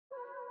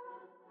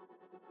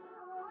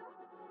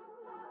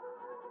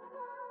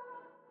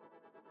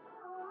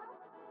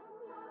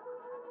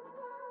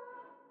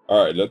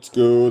All right, let's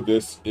go.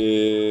 This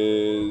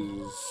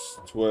is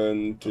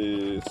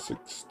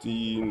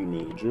 2016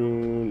 May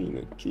June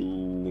Unit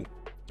 2.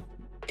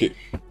 Okay.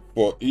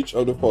 For each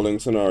of the following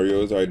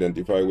scenarios,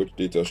 identify which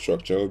data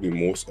structure will be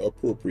most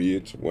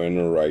appropriate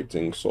when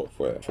writing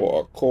software.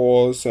 For a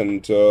call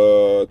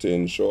center, to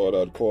ensure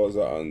that calls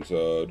are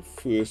answered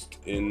first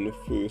in,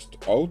 first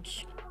out,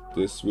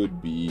 this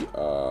would be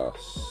a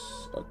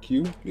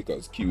queue,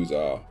 because queues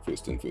are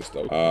first in, first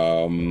out.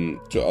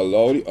 To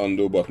allow the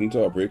undo button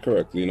to operate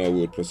correctly in a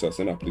word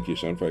processing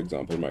application, for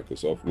example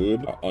Microsoft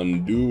Word,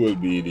 undo will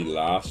be the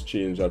last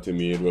change that you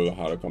made will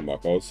have to come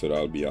back out, so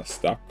that'll be a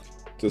stack.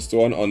 To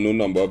store an unknown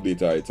number of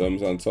data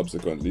items and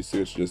subsequently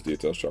search this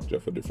data structure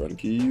for different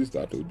keys,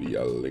 that will be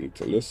a linked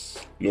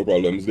list. No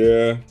problems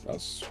there.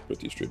 That's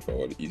pretty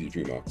straightforward, easy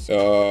 3 marks.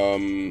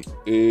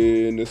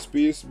 In the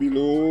space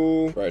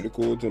below, write the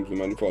code to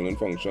implement the following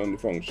function. The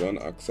function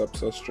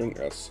accepts a string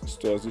S,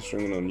 stores the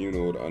string in a new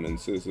node, and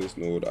inserts this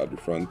node at the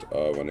front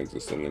of an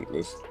existing linked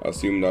list.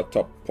 Assume that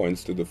top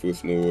points to the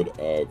first node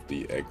of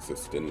the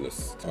existing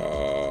list.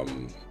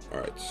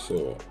 Alright,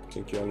 so I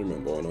think y'all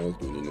remember when I was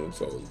doing the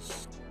notes, I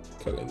was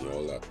telling you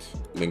all that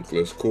linked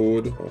list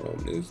code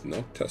is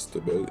not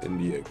testable in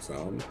the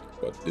exam,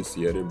 but this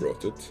year they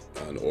brought it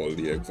and all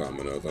the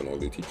examiners and all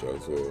the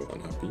teachers were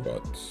unhappy,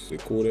 but the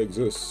code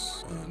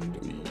exists and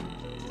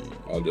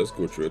I'll just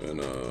go through it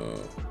in a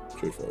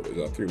straightforward. It's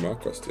a 3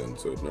 mark question,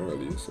 so it's not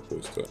really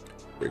supposed to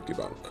break the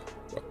bank.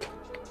 But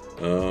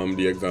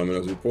the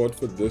examiner's report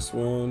for this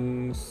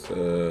one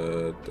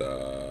said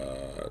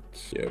that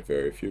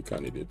very few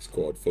candidates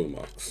scored full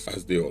marks,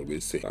 as they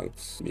always say.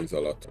 Thanks means a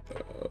lot.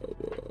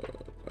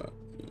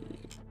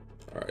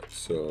 Alright,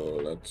 so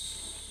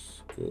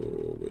let's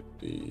go with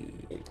the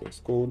linked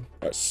list code.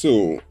 Alright,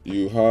 so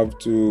you have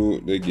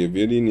to, they give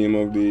you the name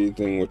of the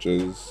thing, which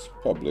is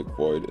public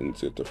void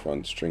insert the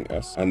front string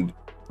S, and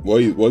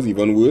what was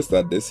even worse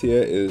that this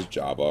here is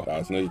Java.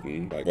 That's not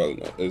even like, well,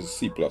 no, it's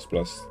C++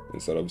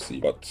 instead of C,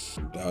 but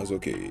that's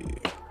okay.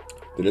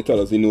 Did they tell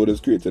us the node is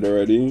created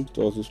already?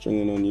 Stores the string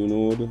in a new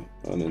node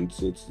and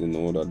inserts the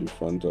node at the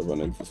front of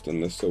an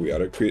existing list. So we had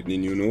to create the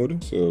new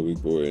node. So we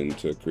go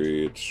into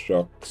create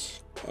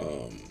struct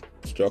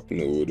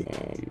node,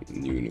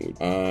 new node.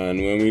 And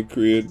when we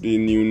create the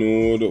new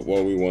node,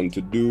 what we want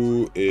to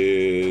do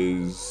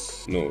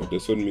is, no,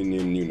 this wouldn't be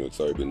name new node,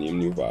 sorry, but name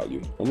new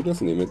value. I'm gonna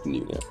just name it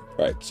new, yeah.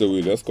 Right, so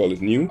we just call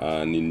it new,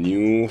 and the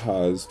new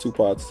has 2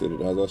 parts to it.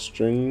 It has a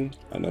string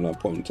and then a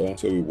pointer.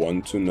 So we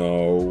want to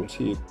now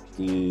take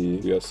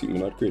we assume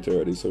not created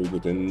already, so we go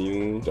to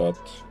new dot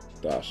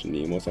dash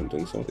name or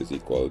something, so is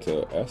equal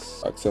to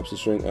S. Accepts the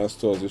string S,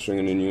 stores the string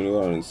in the new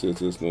node, and inserts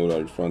this node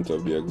at the front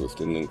of the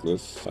existing linked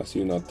list.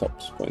 Assume that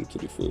tops point to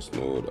the first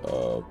node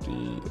of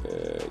the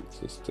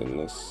existing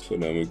list. So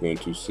then we're going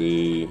to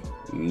say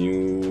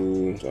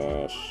new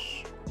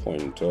dash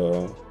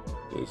pointer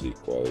is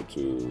equal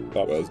to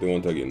top. What else they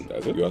want again?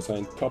 That's it. You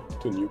assign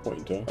top to new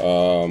pointer.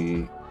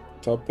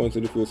 Top points to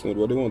the first node.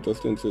 What they want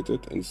us to insert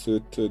it?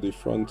 Insert to the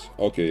front.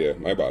 Okay, yeah,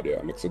 my bad, yeah,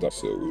 I mixed it up.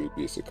 So we'll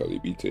basically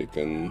be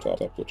taking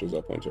top, which is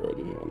a pointer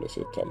already, and let's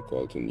say top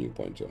equal to new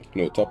pointer.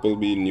 No, top will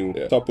be new.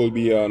 Yeah. Top will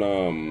be an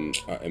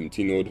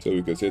empty node. So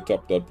we could say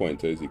top dot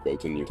pointer is equal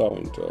to new. Top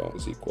pointer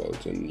is equal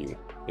to new.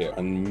 Yeah,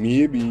 and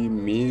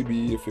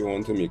maybe if you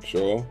want to make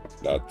sure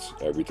that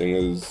everything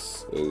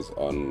is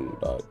on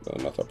that,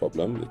 not a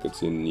problem, you could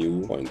say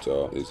new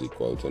pointer is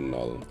equal to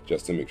null,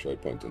 just to make sure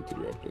it points into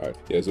the right place. Right.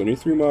 There's only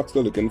 3 marks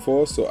they're looking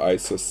for, so I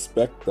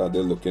suspect that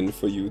they're looking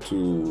for you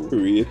to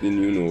create the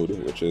new node,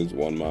 which is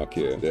 1 mark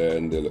here.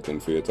 Then they're looking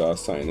for you to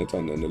assign it,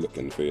 and then they're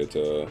looking for you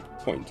to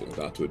point it.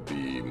 That would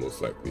be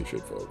most likely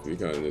straightforward. We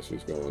can this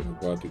is going to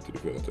party to the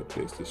failure to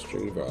place the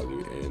string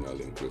value in a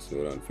linked list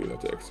node and failure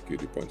to execute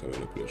the pointer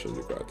manipulation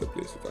required to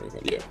place it on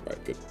event. Yeah,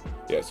 right, good.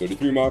 Yeah, so the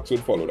 3 marks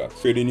would follow that.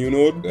 Create a new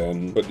node,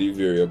 then put the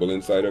variable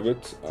inside of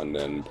it, and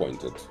then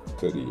point it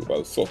to the,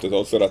 well, sort it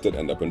out so that it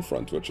end up in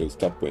front, which is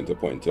top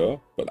pointer.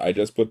 But I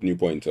just put new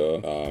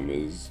pointer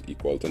is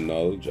equal to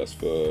null just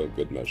for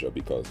good measure,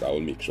 because that will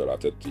make sure that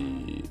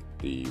the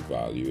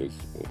value is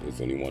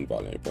only 1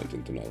 value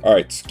pointing to null.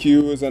 Alright,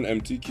 queue is an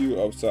empty queue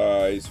of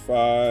size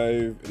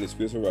 5. In the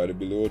space provided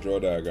below, draw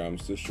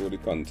diagrams to show the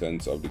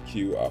contents of the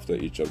queue after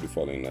each of the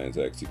following lines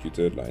are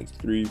executed. Lines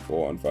 3,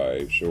 4, and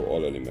 5 show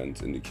all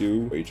elements in the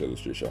queue for each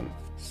illustration.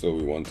 So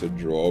we want to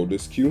draw out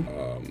this queue,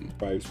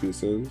 5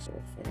 spaces.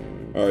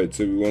 Alright,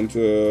 so we want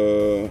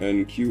to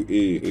enqueue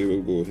A. A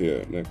will go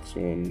here. Next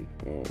one,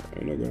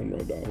 I'm not going to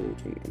write that whole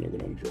thing. I'm not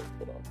going to draw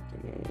for that.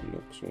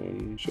 Next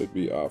one should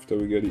be after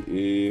we get the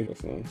A.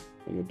 That's not,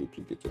 I'm going to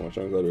duplicate it. How much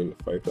times I do it?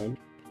 5 times?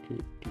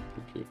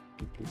 Duplicate.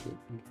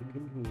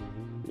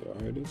 Yeah,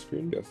 I had this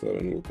screen. Guess that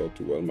didn't work out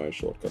too well. My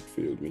shortcut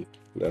failed me.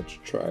 Let's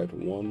try it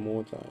one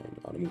more time.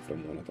 I'll move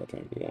them one at a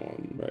time.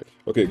 1, right.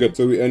 Okay, good.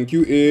 So we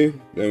enqueue A,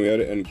 then we had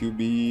to enqueue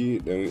B,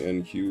 then we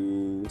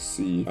enqueue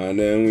C, and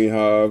then we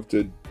have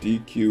to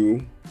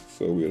dequeue.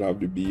 So we'll have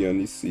the B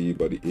and the C,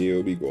 but the A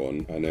will be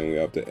gone. And then we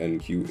have to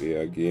enqueue A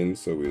again.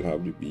 So we'll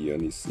have the B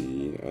and the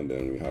C, and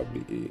then we have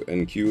the A.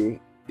 Enqueue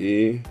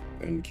A,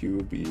 then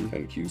Q, B,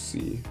 and Q,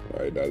 C,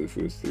 right? That's the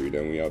first three.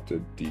 Then we have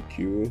to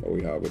DQ, or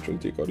we have which will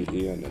take out the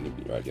A and then the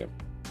B, right here.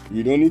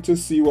 We don't need to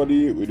see what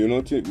we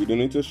don't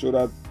need to show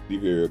that the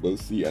variable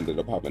C ended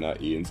up having an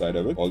A inside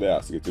of it. All they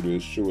ask you to do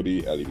is show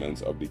the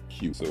elements of the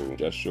Q. So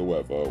just show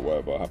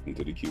whatever happened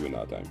to the Q in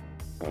that time.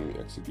 And we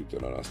execute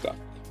it on a stack.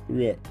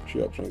 Yeah,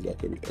 three options that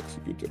can be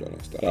executed on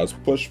a stack. That's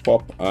push,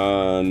 pop,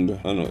 and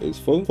I don't know, is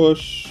full.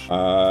 Push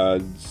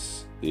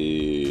adds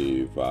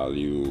a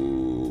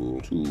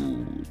value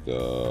to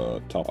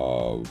the top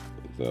of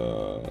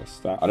the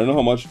stack. I don't know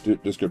how much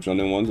description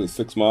they want. It's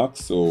 6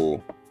 marks,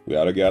 so we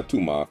ought to get 2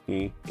 marks.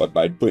 But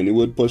by putting the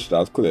word push,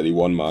 that's clearly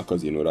 1 mark,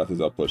 because you know that is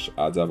a push,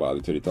 adds a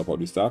value to the top of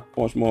the stack.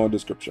 How much more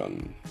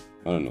description?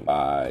 I don't know.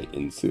 By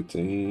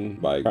inserting,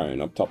 by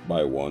carrying up top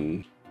by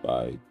 1,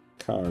 by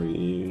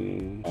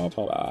carrying up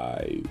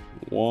by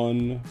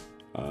 1,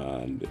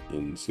 and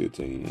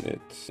inserting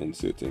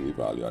the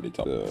value at the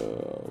top,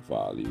 the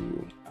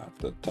value at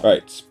the top.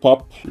 Right,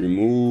 pop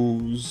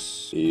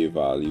removes a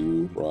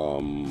value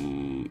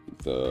from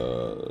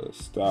the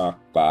stack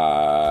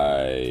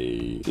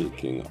by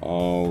taking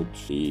out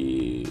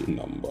a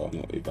number,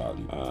 no, a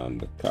value,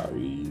 and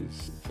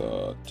carries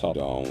the top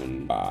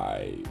down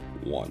by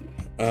 1.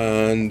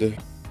 And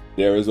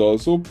there is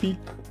also peak,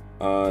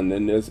 and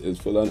then there's is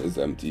full and is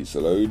empty.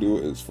 So what we do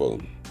is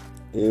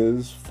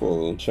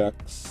full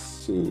checks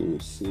to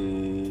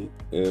see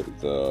if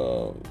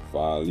the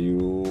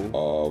value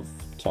of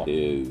top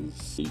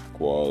is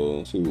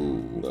equal to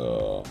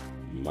the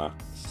max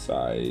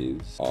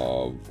size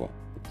of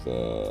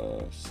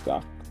the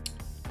stack.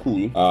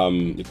 Cool.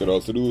 You could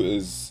also do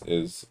is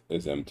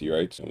empty,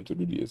 right? So I'm going to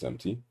do the is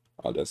empty.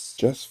 I'll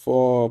just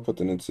for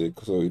putting it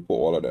sake, so we put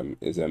all of them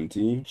is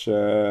empty.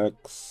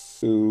 Checks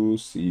to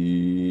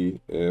see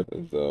if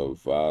the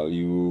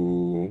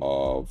value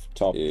of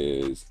top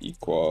is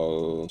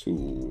equal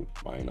to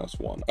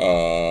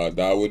 -1.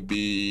 That would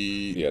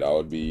be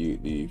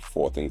the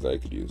 4 things I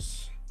could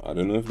use. I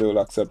don't know if they will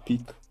accept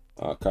peak.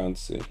 I can't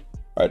say.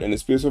 Right, in the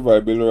space of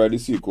variable, write the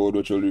C code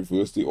which will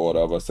reverse the order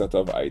of a set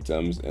of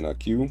items in a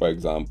queue. For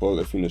example,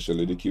 if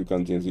initially the queue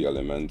contains the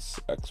elements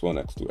x1,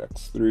 x2,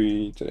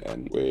 x3 to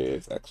end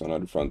with x1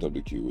 at the front of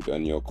the queue,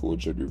 then your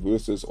code should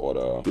reverse this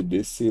order. Did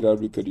they say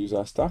that we could use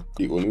a stack?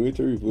 The only way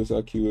to reverse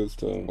a queue is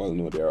to, well,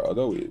 no, there are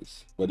other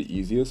ways. But the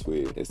easiest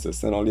way is to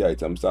send all the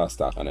items to a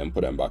stack and then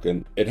put them back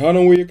in. It had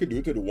no way you could do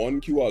it with one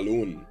queue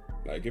alone.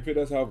 Like if it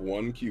does have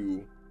one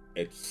queue,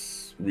 it's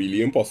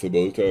really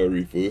impossible to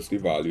reverse the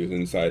values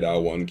inside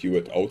our one queue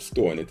without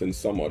storing it in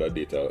some other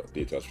data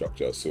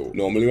structure. So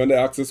normally when they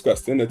ask this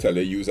question, they tell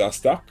you use a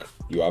stack.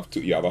 You have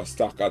a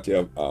stack at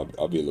your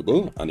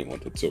available and you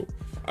want it. So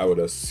I would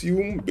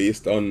assume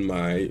based on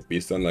like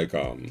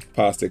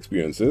past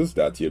experiences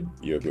that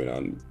you're going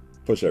to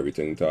push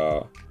everything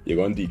to, you're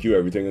going to DQ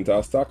everything into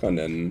a stack and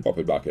then pop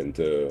it back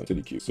into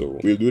the queue. So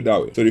we'll do it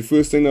that way. So the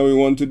first thing that we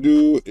want to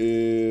do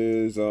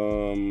is,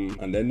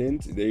 and then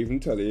they even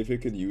tell you if you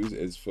could use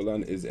is full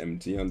and is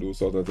empty and those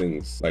sort of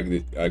things. Like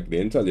they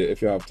didn't tell you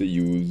if you have to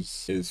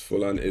use is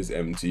full and is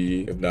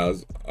empty, if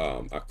that's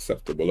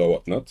acceptable or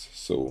whatnot.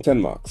 So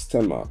 10 marks.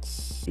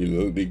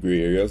 The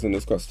gray areas in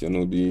this question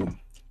will be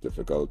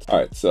difficult. All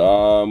right, so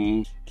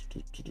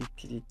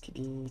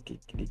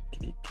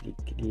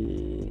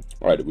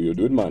alright, we will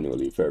do it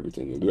manually for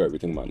everything. We'll do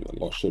everything manually.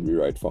 Or should we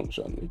write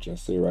function? We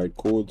just say write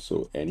code,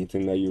 so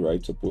anything that you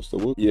write supposed to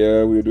work.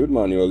 Yeah, we'll do it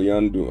manually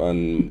and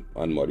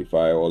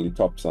modify all the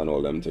tops and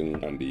all them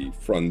things and the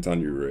front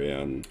and the rear.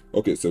 And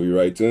okay, so we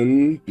write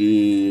in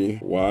the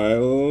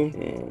while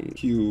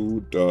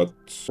q dot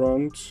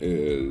front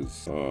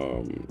is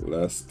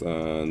less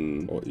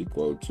than or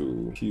equal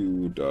to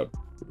q dot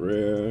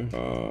rear.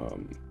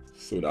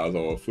 So that's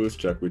our first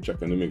check. We're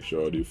checking to make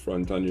sure the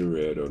front and the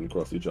rear don't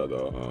cross each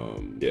other.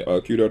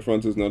 Q dot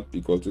front is not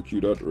equal to q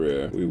dot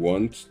rear. We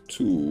want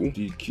to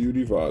DQ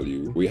the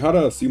value. We had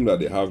to assume that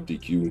they have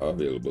DQ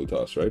available to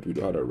us, right? We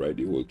don't have to write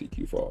the whole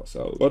DQ for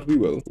ourselves, but we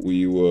will.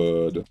 We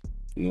would,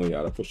 no, you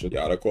had to push it. You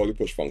had to call the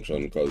push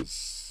function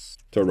because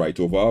to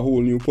write over a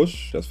whole new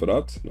push just for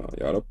that. Now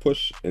you had to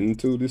push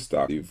into the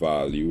stack the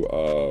value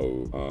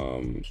of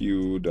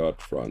q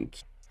dot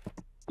front.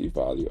 The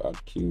value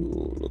at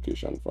q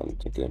location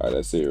front. Okay, right,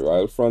 let's say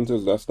while front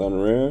is less than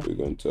rear, we're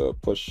going to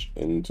push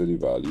into the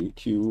value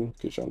q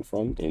location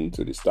front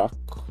into the stack,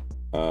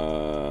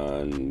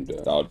 and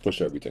that'll push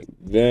everything.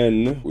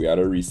 Then we had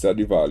to reset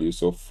the value,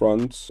 so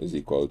front is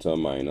equal to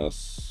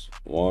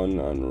 -1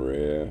 and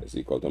rear is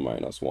equal to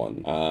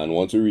 -1. And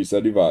once we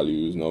reset the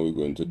values, now we're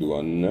going to do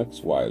a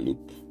next while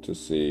loop to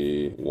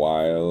say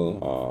while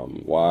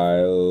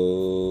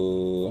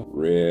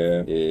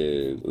rear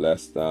is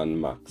less than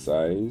max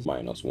size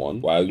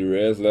 -1. While the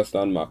rear is less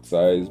than max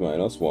size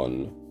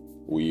 -1,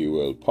 we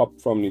will pop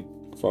from the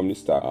from the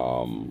stack,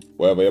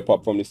 wherever you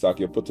pop from the stack,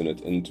 you're putting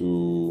it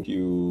into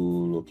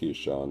queue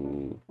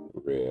location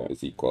rear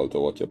is equal to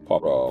what you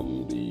pop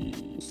from the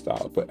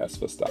stack. Put S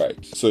for stack.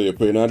 Right. So you're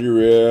putting out the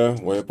rear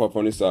where you pop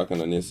from the stack,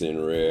 and then you're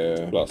saying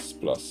rear plus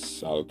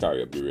plus. I'll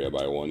carry up the rear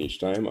by 1 each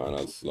time, and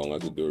as long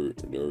as you do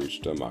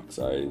reach the max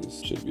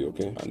size, should be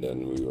okay. And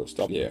then we will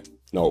stop. Yeah.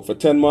 Now for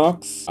 10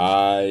 marks,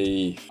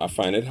 I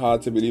find it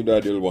hard to believe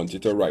that they'll want you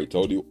to write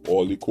out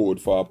all the code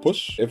for a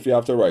push. If you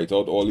have to write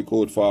out all the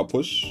code for a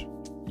push,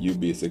 you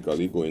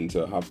basically going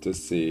to have to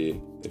say,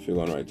 if you're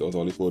going to write out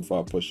all the code for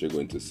a push, you're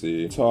going to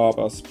say top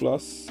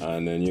plus,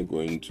 and then you're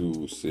going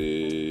to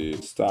say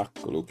stack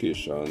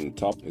location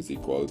top is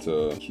equal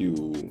to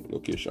queue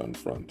location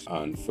front.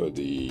 And for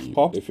the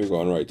pop, if you're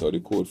going to write out the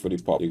code for the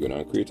pop, you're going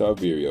to create a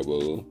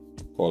variable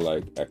called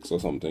like x or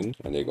something,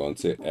 and you're going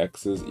to say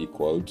x is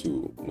equal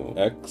to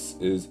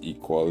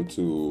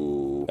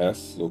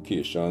s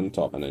location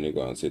top, and then you're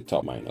going to say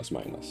top minus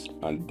minus,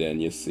 and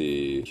then you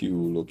say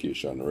queue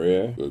location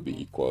rear will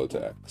be equal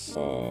to x.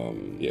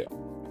 Yeah.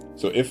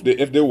 So if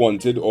they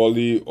wanted all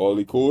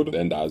the code,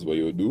 then that's what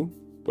you would do.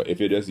 But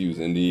if you're just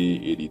using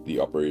the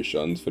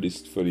operations for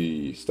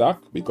the stack,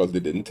 because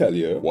they didn't tell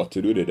you what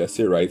to do, they just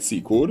say write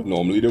C code.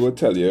 Normally they would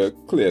tell you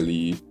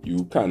clearly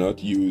you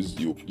cannot use,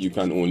 you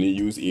can only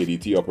use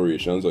ADT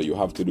operations, or you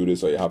have to do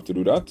this or you have to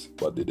do that.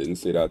 But they didn't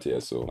say that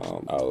here, so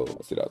I'll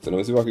say that. So let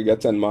me see if I can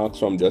get 10 marks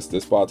from just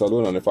this part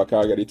alone, and if I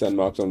can't get the 10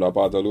 marks from that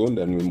part alone,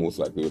 then we most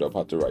likely would have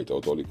had to write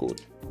out all the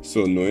code.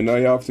 So knowing that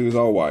you have to use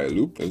our while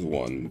loop is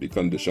one. The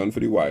condition for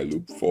the while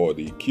loop for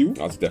the queue,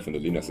 that's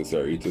definitely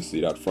necessary to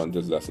see that front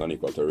is less than or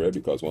equal to rear,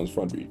 because once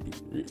front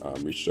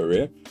reach the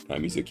rear, that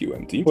means the queue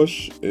empty.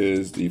 Push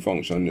is the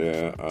function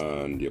there,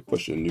 and you're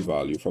pushing the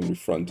value from the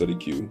front of the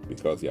queue,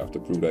 because you have to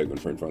prove that you're going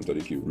to print front of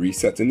the queue.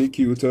 Resetting the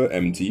queue to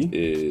empty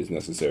is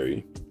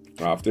necessary.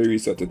 After you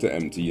reset it to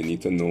empty, you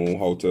need to know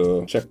how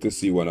to check to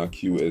see when a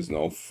queue is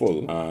now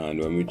full. And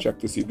when we check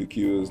to see if the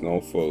queue is now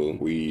full,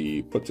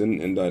 we put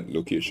in that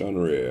location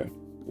rear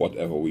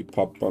whatever we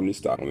pop from the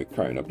stack, and we're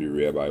carrying up the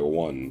rear by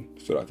 1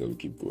 so that it'll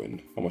keep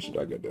going. How much did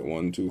I get there?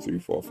 1, 2, 3,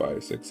 4,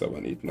 5, 6,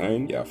 7, 8,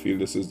 9. Yeah, I feel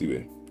this is the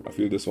way. I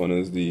feel this one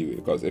is the way,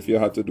 because if you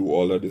had to do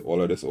all of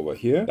this over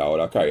here, that would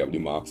have carried up the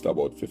marks to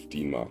about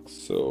 15 marks.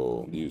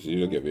 So usually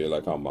you'll give you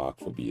like a mark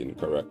for being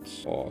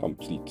correct or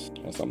complete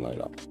or something like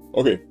that.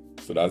 Okay.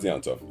 So that's the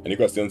answer. Any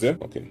questions here?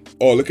 Okay.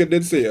 Oh, look at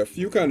this here. A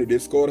few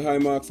candidates scored high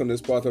marks on this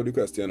part of the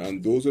question,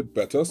 and those with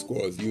better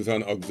scores use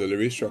an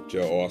auxiliary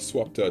structure or a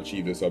swap to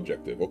achieve this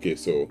objective. Okay,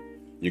 so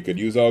you could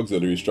use our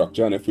auxiliary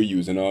structure, and if we're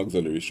using our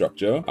auxiliary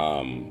structure,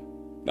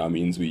 that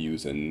means we're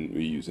using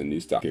the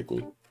stack. Okay,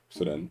 cool.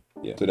 So then,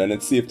 yeah. So then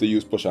it's safe to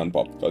use push and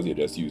pop, because you're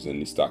just using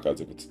the stack as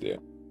if it's there.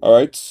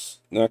 Alright,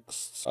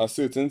 next. A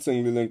certain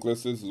single linked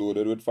list is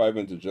loaded with 5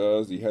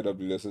 integers. The head of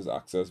the list is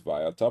accessed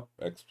via top.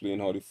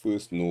 Explain how the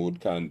first node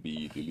can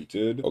be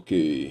deleted.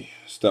 Okay,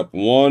 step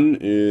one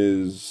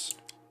is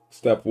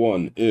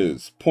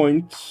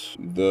point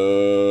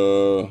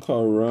the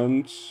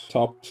current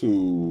top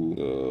to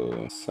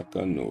the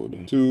second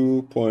node.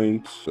 2,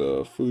 point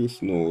the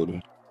first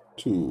node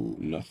to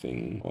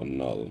nothing or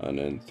null, and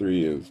then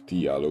 3 is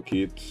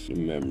deallocate the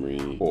memory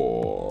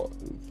for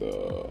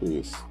the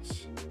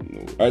first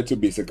node. Alright, so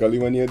basically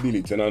when you're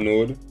deleting a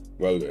node,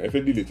 well, if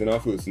you're deleting our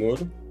first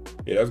node,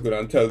 you just go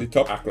and tell the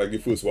top act like the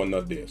first one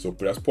not there. So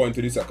press point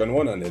to the second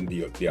one and then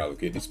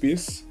deallocate the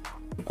space,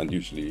 and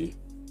usually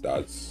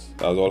that's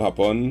all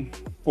happen.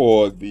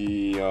 For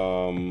the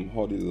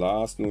how the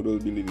last node will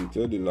be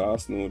deleted, the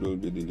last node will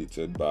be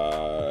deleted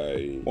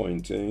by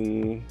point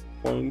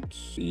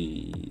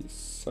the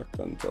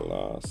second to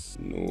last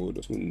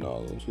node to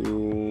null,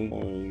 2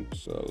 point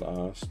the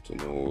last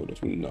node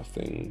to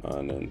nothing,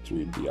 and then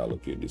 3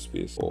 deallocate the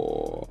space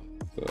for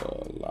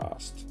the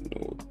last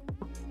node.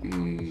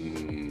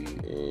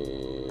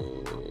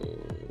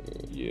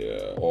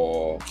 Yeah,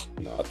 or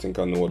no, I think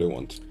I know what they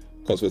want.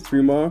 Because with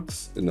 3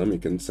 marks, it's not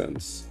making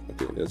sense.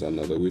 Okay, there's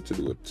another way to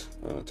do it.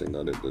 I think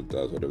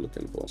that's what they're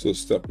looking for. So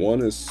step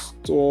 1 is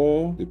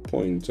store the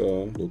pointer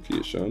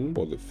location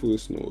for the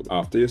first node.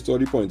 After you store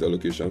the pointer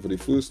location for the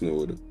first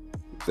node,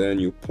 then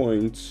you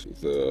point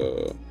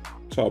the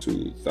top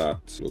to that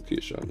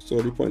location.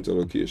 Store the pointer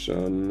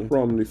location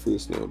from the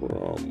first node.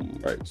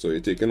 Right, so you're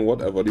taking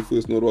whatever the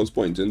first node was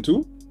pointing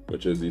to,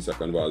 which is the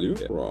second value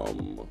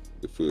from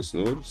the first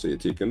node. So you're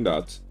taking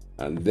that,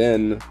 and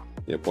then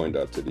you point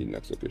that to the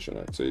next location,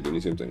 right? So you're doing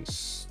the same thing.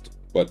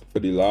 But for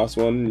the last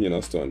one, you're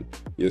not storing.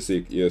 You're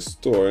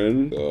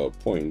storing the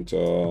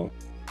pointer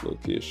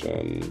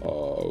location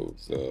of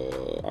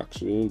the,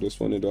 actually this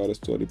one you don't have to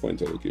store the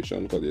pointer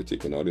location because you're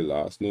taking out the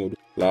last node.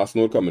 Last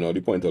node coming out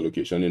the pointer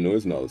location, you know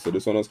is null. So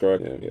this one is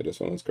correct. Yeah, this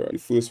one is correct. The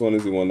first one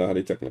is the one that had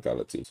the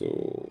technicality.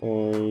 So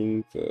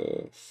point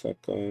the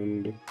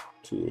second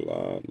to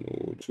last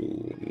node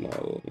to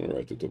null. And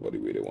write it over the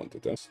way they want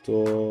it.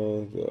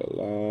 Store the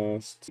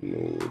last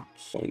node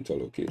pointer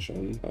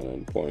location, and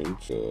then point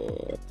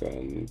the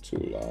second to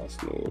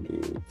last node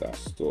to that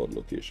stored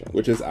location,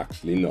 which is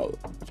actually null.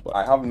 But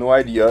I have no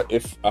idea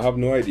if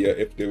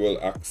they will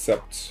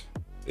accept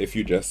if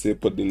you just say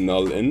put the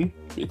null in,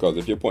 because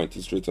if you point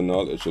it straight to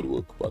null, it should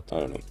work, but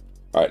I don't know.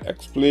 Alright,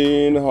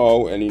 explain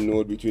how any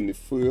node between the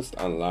first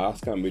and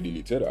last can be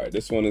deleted. Alright,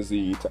 this one is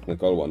the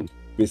technical one.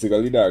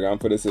 Basically, the diagram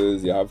for this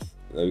is you have,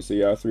 let me say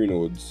you have 3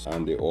 nodes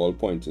and they all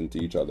point into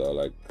each other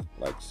like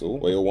so.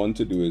 What you want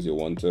to do is you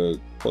want to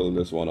pull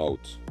this one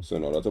out. So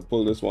in order to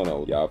pull this one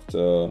out, you have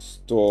to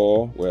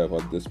store wherever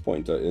this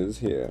pointer is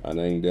here, and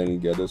then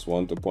get this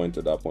one to point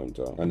to that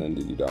pointer, and then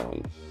delete that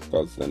one,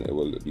 because then it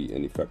will be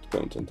in effect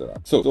pointing to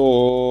that. So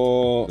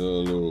the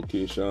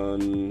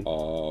location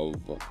of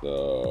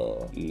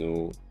the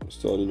node,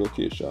 store the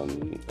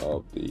location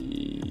of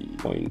the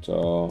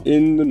pointer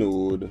in the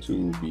node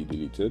to be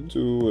deleted.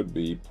 2 would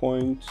be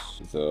point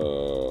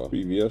the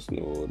previous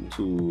node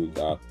to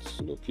that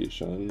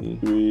location.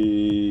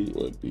 3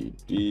 would be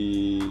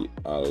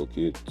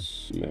deallocate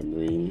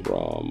memory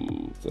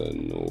from the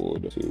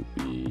node to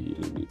be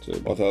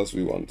deleted. What else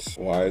we want?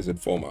 Why is it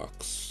 4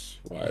 marks?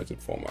 Why is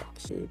it 4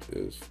 marks? It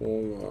is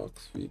 4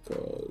 marks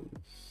because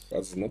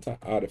it's not an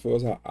add. If it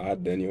was an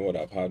add, then you would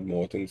have had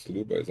more things to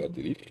do, but it's a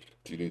delete.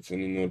 Delete the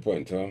node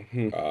pointer.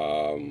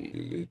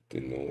 Delete the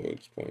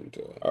node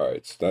pointer.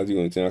 Alright, so that's the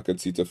only thing I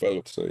could see to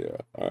fill. So yeah.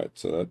 Alright,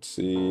 so let's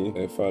see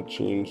if I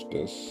change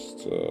this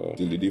to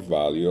delete the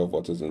value of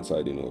what is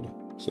inside the node.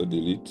 So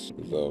delete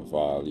the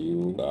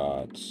value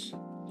that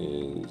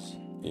is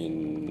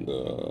in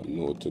the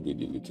node to be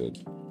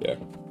deleted. Yeah.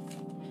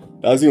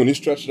 That's the only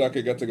stretch that I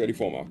could get to get the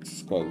 4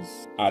 marks,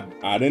 because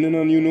adding in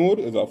a new node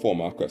is a 4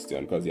 mark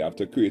question, because you have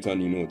to create a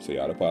new node, so you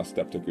have to pass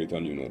step to create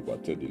a new node.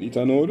 But to delete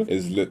a node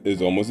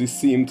is almost the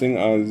same thing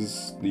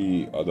as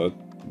the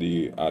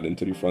adding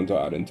to the front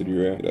or adding to the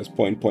rear. That's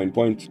point.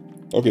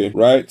 Okay,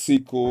 write C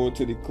code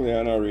to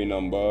declare an array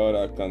number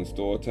that can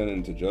store 10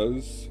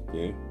 integers.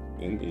 Okay,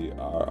 in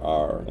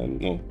ARR, and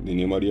no, the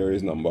name of the array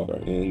is number,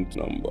 right? Int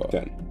number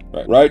 10.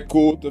 Right. Write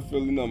code to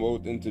fill the number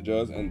with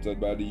integers entered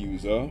by the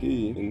user.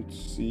 Okay. Int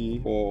C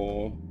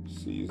for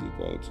C is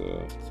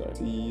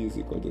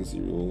equal to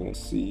 0,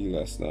 C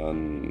less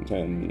than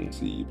 10,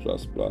 C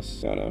plus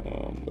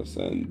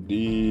percent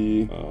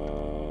D,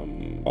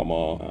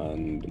 comma,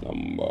 and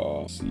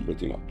number C.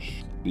 Pretty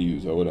much. The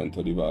user would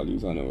enter the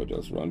values and it would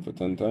just run for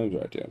 10 times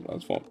right here.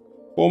 That's 4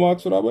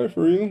 marks for that way,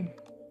 for real.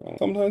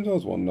 Sometimes I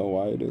just wonder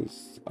why it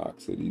is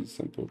asking these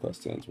simple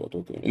questions, but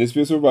okay. In the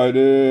space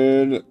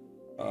provided,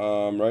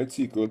 write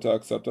C code to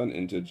accept an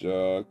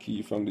integer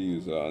key from the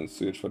user and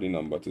search for the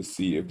number to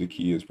see if the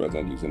key is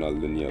present using a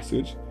linear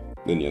search.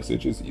 Linear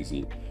search is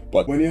easy,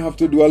 but when you have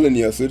to do a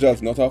linear search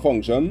that's not a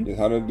function, you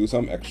have to do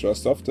some extra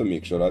stuff to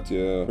make sure that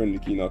you print the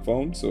key not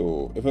found.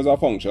 So if it's a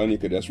function, you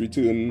could just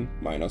return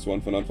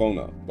 -1 for not found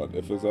now. But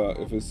if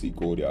it's C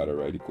code, you have to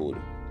write the code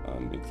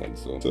and make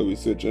sense. So we're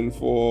searching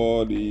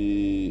for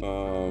the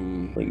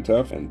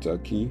printf enter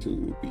key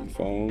to be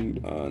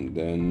found, and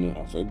then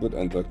after I put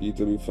enter key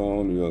to be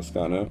found, we'll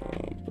scanner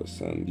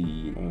percent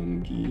D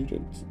and key to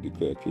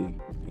declare key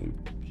and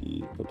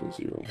key equal to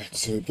 0. Right,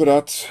 so we put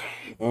that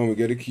and we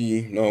get a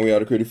key. Now we have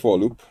to create a for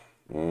loop.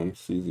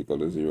 C is equal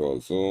to 0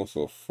 also.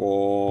 So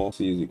for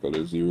C is equal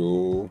to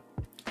 0,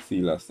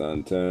 C less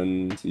than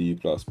 10, C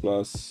plus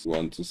plus. We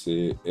want to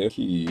say if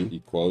key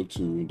equal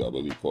to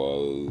double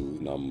equal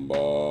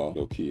number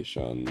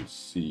location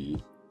C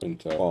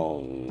enter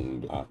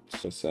found at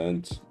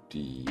percent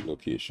D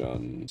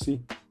location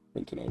C.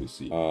 Printing out the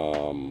C.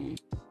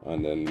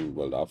 And then,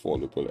 well, that for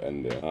loop will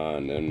end there.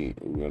 And then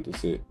we want to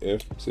say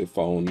if say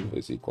found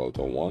is equal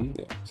to 1.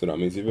 Yeah. So that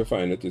means if you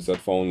find it, you set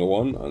found to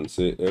 1, and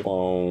say if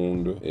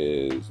found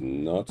is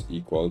not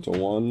equal to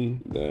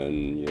 1,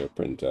 then you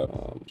print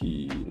out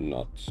key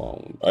not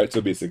found. Alright,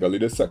 so basically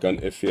the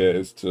second if here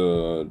is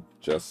to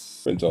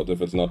just print out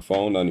if it's not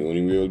found, and the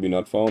only way it will be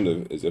not found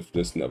is if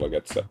this never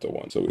gets set to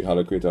 1. So we had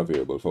to create a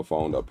variable for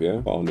found up here.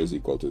 Found is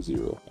equal to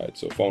 0. Alright,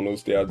 so found will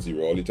stay at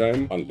 0 all the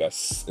time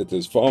unless it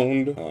is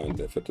found, and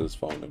if it is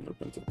found, then we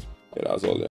print it. Yeah, that's all there.